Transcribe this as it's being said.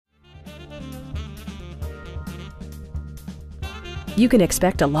You can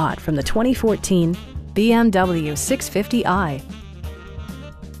expect a lot from the 2014 BMW 650i.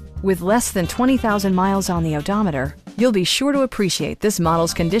 With less than 20,000 miles on the odometer, you'll be sure to appreciate this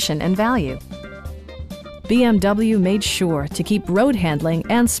model's condition and value. BMW made sure to keep road handling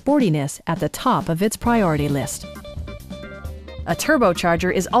and sportiness at the top of its priority list. A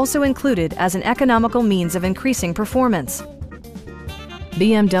turbocharger is also included as an economical means of increasing performance.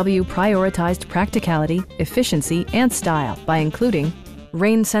 BMW prioritized practicality, efficiency, and style by including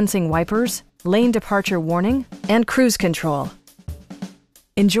rain-sensing wipers, lane departure warning, and cruise control.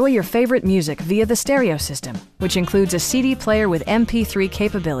 Enjoy your favorite music via the stereo system, which includes a CD player with MP3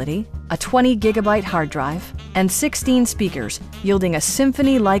 capability, a 20 gigabyte hard drive, and 16 speakers, yielding a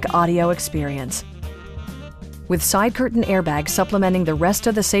symphony-like audio experience. With side curtain airbags supplementing the rest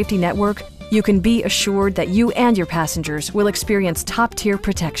of the safety network, you can be assured that you and your passengers will experience top-tier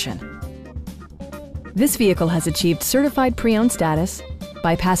protection. This vehicle has achieved certified pre-owned status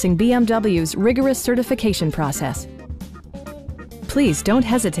by passing BMW's rigorous certification process. Please don't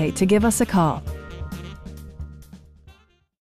hesitate to give us a call.